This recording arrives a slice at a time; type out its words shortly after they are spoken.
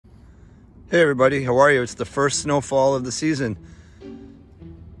Hey everybody, how are you? It's the first snowfall of the season.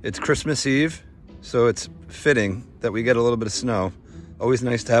 It's Christmas Eve, so it's fitting that we get a little bit of snow. Always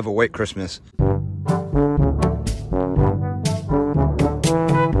nice to have a white Christmas.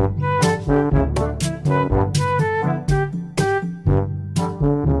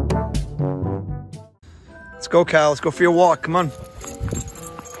 Let's go, Cal. Let's go for your walk. Come on.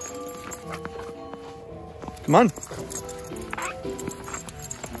 Come on.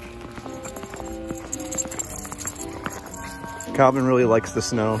 Calvin really likes the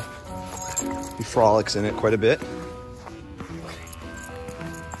snow. He frolics in it quite a bit.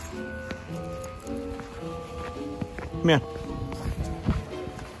 Come here.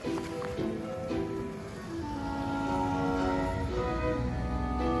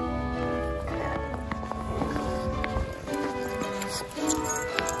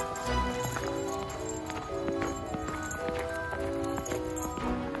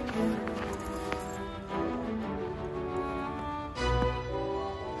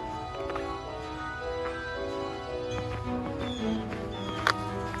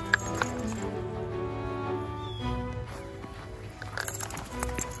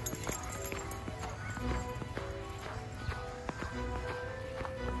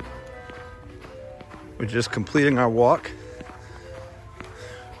 We're just completing our walk.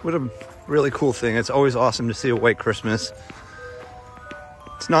 What a really cool thing. It's always awesome to see a white Christmas.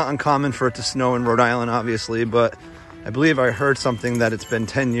 It's not uncommon for it to snow in Rhode Island, obviously, but I believe I heard something that it's been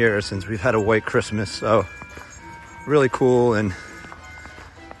 10 years since we've had a white Christmas. So really cool and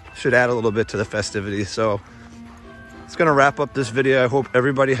should add a little bit to the festivities. So it's gonna wrap up this video. I hope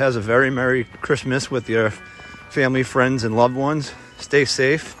everybody has a very Merry Christmas with your family, friends, and loved ones. Stay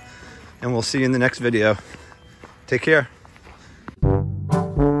safe. And we'll see you in the next video. Take care.